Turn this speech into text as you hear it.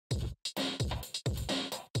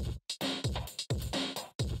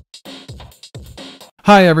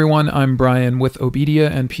Hi everyone, I'm Brian with OBEDIA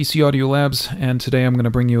and pcaudiolabs, and today I'm going to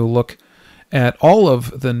bring you a look at all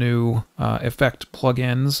of the new effect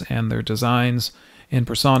plugins and their designs in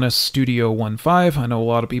PreSonus Studio One 5. I know a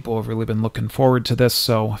lot of people have really been looking forward to this,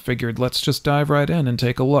 so I figured let's just dive right in and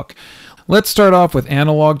take a look. Let's start off with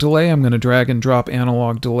analog delay. I'm going to drag and drop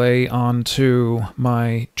analog delay onto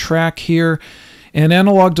my track here. And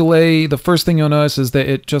analog delay, the first thing you'll notice is that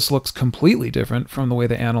it just looks completely different from the way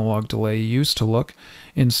the analog delay used to look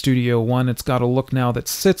in Studio One. It's got a look now that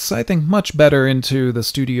sits, I think, much better into the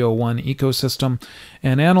Studio One ecosystem.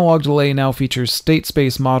 And analog delay now features state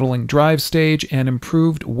space modeling drive stage and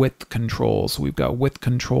improved width control. So we've got width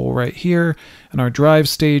control right here, and our drive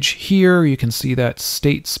stage here. You can see that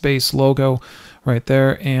state space logo right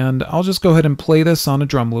there. And I'll just go ahead and play this on a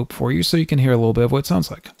drum loop for you so you can hear a little bit of what it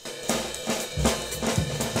sounds like.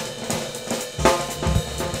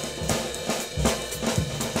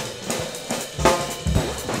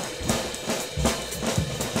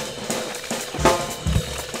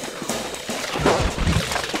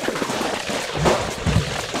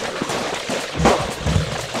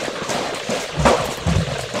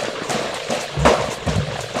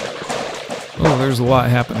 Oh, there's a lot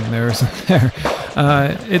happening there, isn't there?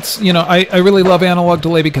 It's, you know, I really love analog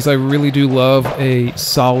delay because I really do love a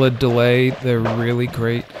solid delay. They're really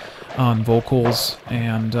great on vocals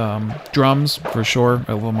and drums, for sure.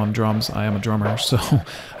 I love them on drums. I am a drummer, so I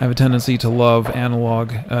have a tendency to love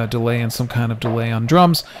analog delay and some kind of delay on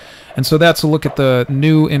drums. And so that's a look at the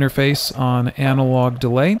new interface on analog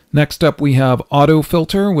delay. Next up we have auto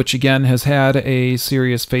filter, which again has had a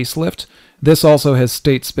serious facelift. This also has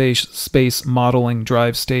state space modeling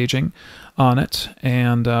drive staging on it.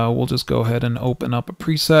 And we'll just go ahead and open up a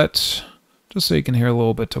preset just so you can hear a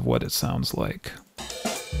little bit of what it sounds like.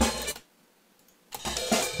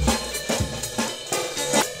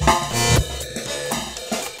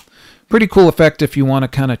 Pretty cool effect if you want to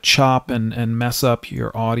kind of chop and mess up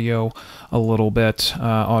your audio a little bit.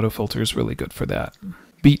 Auto filter is really good for that.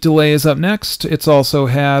 Beat delay is up next. It's also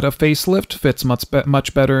had a facelift, fits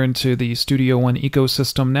much better into the Studio One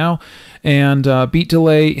ecosystem now. And beat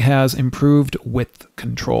delay has improved width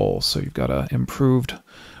control. So you've got a improved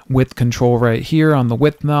width control right here on the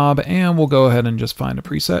width knob, and we'll go ahead and just find a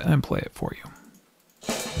preset and play it for you.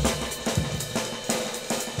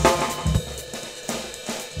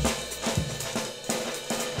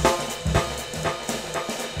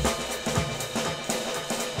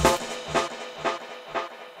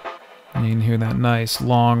 You can hear that nice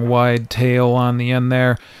long wide tail on the end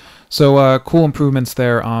there. So cool improvements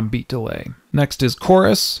there on beat delay. Next is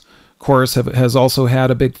chorus. Chorus has also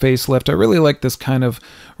had a big facelift. I really like this kind of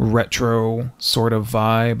retro sort of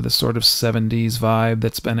vibe, the sort of 70s vibe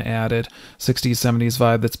that's been added, 60s, 70s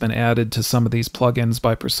vibe that's been added to some of these plugins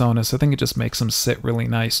by PreSonus. I think it just makes them sit really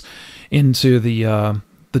nice into the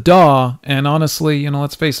DAW, and honestly, you know,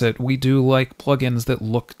 let's face it, we do like plugins that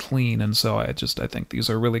look clean, and so I think these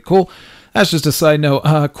are really cool. That's just a side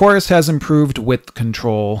note. Chorus has improved width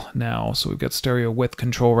control now, so we've got stereo width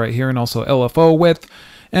control right here, and also LFO width,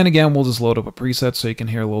 and again, we'll just load up a preset so you can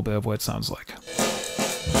hear a little bit of what it sounds like.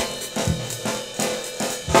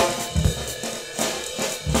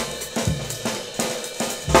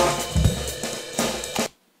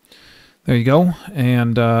 There you go.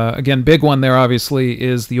 And again, big one there obviously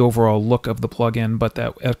is the overall look of the plugin, but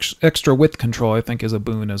that extra width control I think is a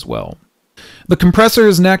boon as well. The compressor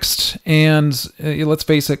is next, and let's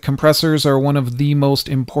face it, compressors are one of the most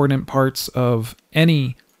important parts of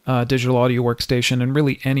any digital audio workstation and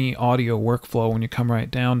really any audio workflow when you come right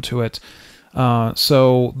down to it.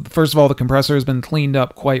 So first of all, the compressor has been cleaned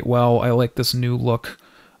up quite well. I like this new look.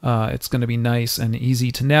 It's going to be nice and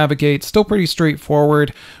easy to navigate. Still pretty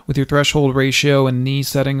straightforward with your threshold ratio and knee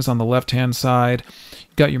settings on the left-hand side.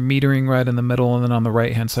 You've got your metering right in the middle, and then on the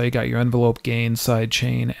right-hand side, you got your envelope gain,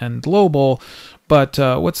 sidechain, and global. But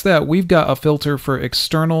what's that? We've got a filter for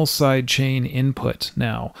external sidechain input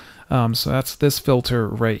now. So that's this filter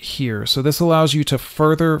right here. So this allows you to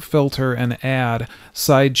further filter and add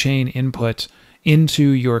sidechain input into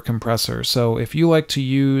your compressor. So if you like to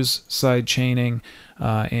use side chaining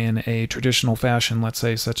in a traditional fashion, let's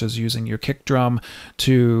say such as using your kick drum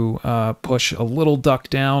to push a little duck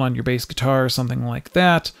down on your bass guitar or something like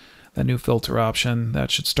that, that new filter option, that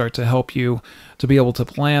should start to help you to be able to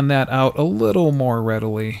plan that out a little more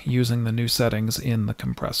readily using the new settings in the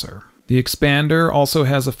compressor. The expander also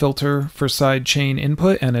has a filter for sidechain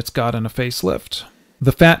input, and it's gotten a facelift.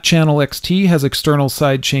 The Fat Channel XT has external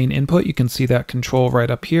sidechain input. You can see that control right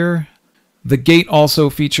up here. The gate also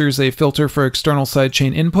features a filter for external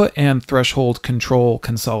sidechain input and threshold control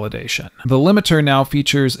consolidation. The limiter now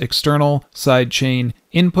features external sidechain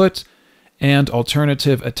input and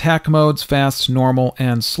alternative attack modes, fast, normal,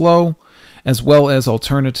 and slow, as well as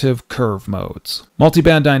alternative curve modes.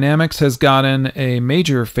 Multiband dynamics has gotten a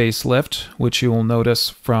major facelift, which you will notice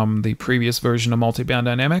from the previous version of multiband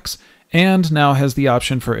dynamics, and now has the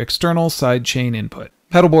option for external sidechain input.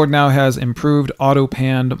 Pedalboard now has improved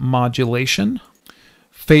auto-pan modulation.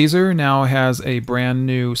 Phaser now has a brand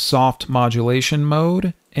new soft modulation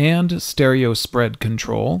mode and stereo spread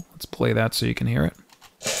control. Let's play that so you can hear it.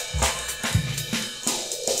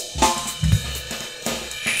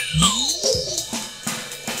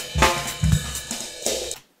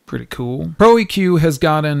 Pretty cool. Pro EQ has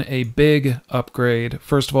gotten a big upgrade.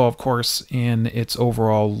 First of all, of course, in its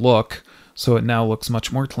overall look. So it now looks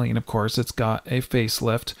much more clean, of course. It's got a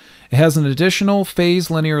facelift. It has an additional phase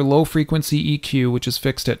linear low frequency EQ, which is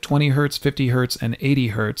fixed at 20 Hz, 50 Hz, and 80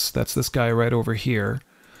 Hz. That's this guy right over here.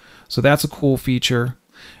 So that's a cool feature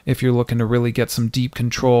if you're looking to really get some deep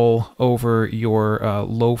control over your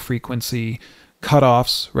low frequency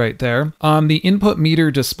cutoffs right there. On the input meter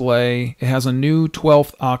display, it has a new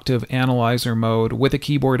 12th octave analyzer mode with a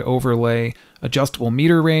keyboard overlay, adjustable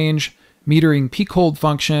meter range, metering peak hold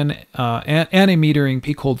function, and a metering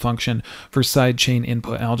peak hold function for sidechain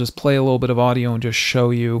input. And I'll just play a little bit of audio and just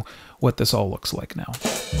show you what this all looks like now.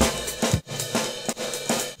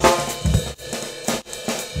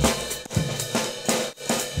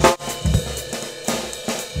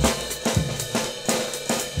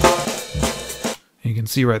 You can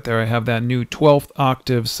see right there I have that new 12th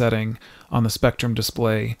octave setting on the spectrum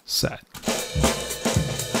display set.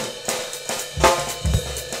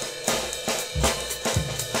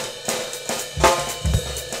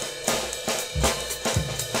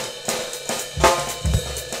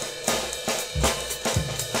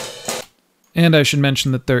 And I should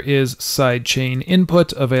mention that there is sidechain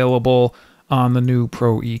input available on the new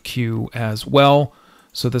Pro EQ as well.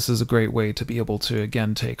 So this is a great way to be able to,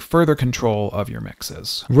 again, take further control of your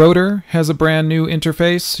mixes. Rotor has a brand new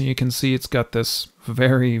interface. You can see it's got this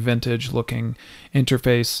very vintage looking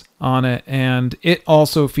interface on it. And it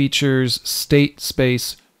also features state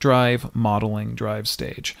space drive modeling drive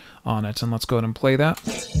stage on it. And let's go ahead and play that.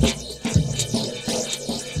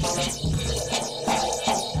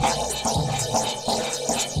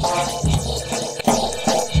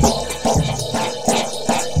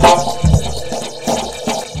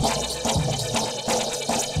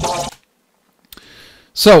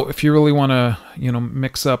 So if you really want to,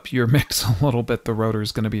 mix up your mix a little bit, the Rotor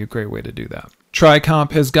is going to be a great way to do that.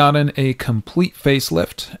 Tricomp has gotten a complete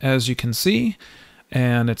facelift, as you can see,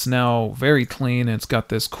 and it's now very clean. It's got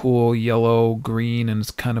this cool yellow, green, and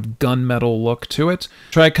it's kind of gunmetal look to it.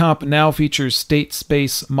 Tricomp now features state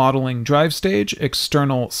space modeling drive stage,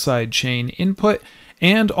 external sidechain input,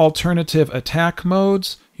 and alternative attack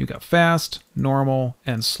modes. You got fast, normal,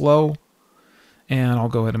 and slow. And I'll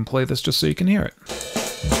go ahead and play this just so you can hear it.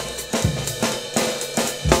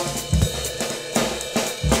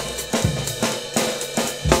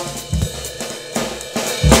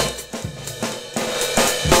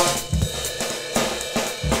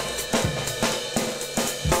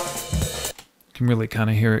 Can really kind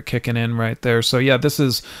of hear it kicking in right there. So yeah, this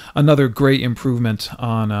is another great improvement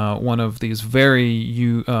on one of these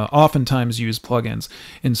very oftentimes used plugins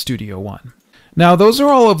in Studio One. Now, those are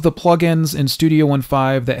all of the plugins in Studio One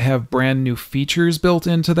 5 that have brand new features built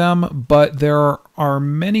into them, but there are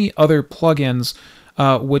many other plugins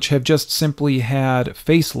which have just simply had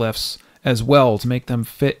facelifts as well to make them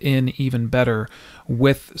fit in even better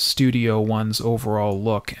with Studio One's overall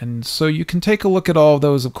look. And so you can take a look at all of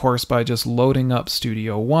those, of course, by just loading up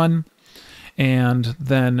Studio One and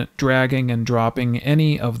then dragging and dropping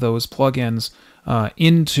any of those plugins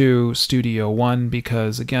into Studio One,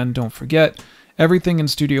 because again, don't forget, everything in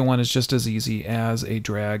Studio One is just as easy as a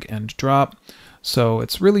drag and drop. So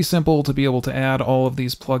it's really simple to be able to add all of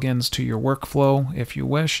these plugins to your workflow if you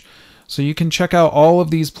wish. So you can check out all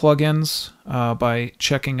of these plugins by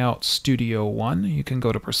checking out Studio One. You can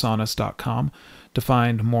go to PreSonus.com to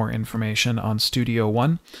find more information on Studio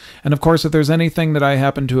One. And of course, if there's anything that I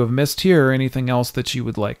happen to have missed here or anything else that you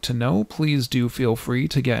would like to know, please do feel free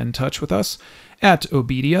to get in touch with us at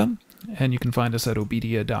OBEDIA. And you can find us at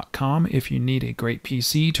OBEDIA.com. If you need a great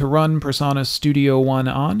PC to run PreSonus Studio One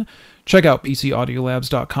on, check out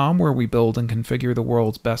pcaudiolabs.com, where we build and configure the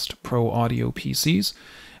world's best pro audio PCs.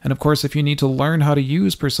 And of course, if you need to learn how to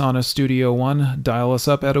use PreSonus Studio One, dial us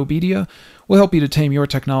up at OBEDIA. We'll help you to tame your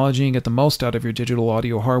technology and get the most out of your digital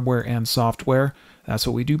audio hardware and software. That's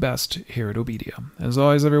what we do best here at OBEDIA. As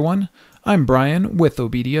always, everyone, I'm Brian with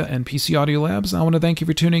OBEDIA and pcaudiolabs. I want to thank you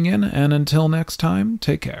for tuning in, and until next time,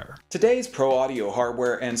 take care. Today's pro audio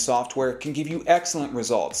hardware and software can give you excellent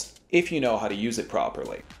results if you know how to use it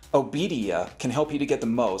properly. OBEDIA can help you to get the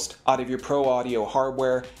most out of your pro audio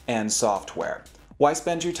hardware and software. Why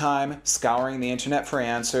spend your time scouring the internet for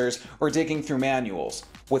answers or digging through manuals?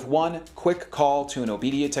 With one quick call to an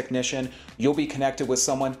OBEDIA technician, you'll be connected with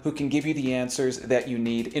someone who can give you the answers that you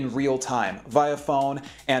need in real time via phone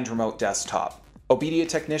and remote desktop. OBEDIA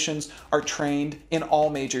technicians are trained in all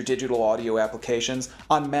major digital audio applications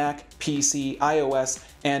on Mac, PC, iOS,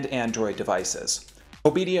 and Android devices.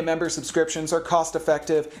 OBEDIA member subscriptions are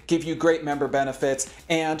cost-effective, give you great member benefits,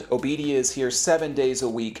 and OBEDIA is here 7 days a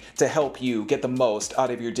week to help you get the most out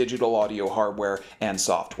of your digital audio hardware and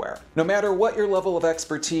software. No matter what your level of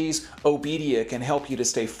expertise, OBEDIA can help you to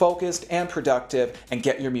stay focused and productive and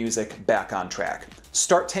get your music back on track.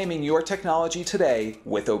 Start taming your technology today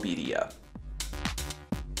with OBEDIA.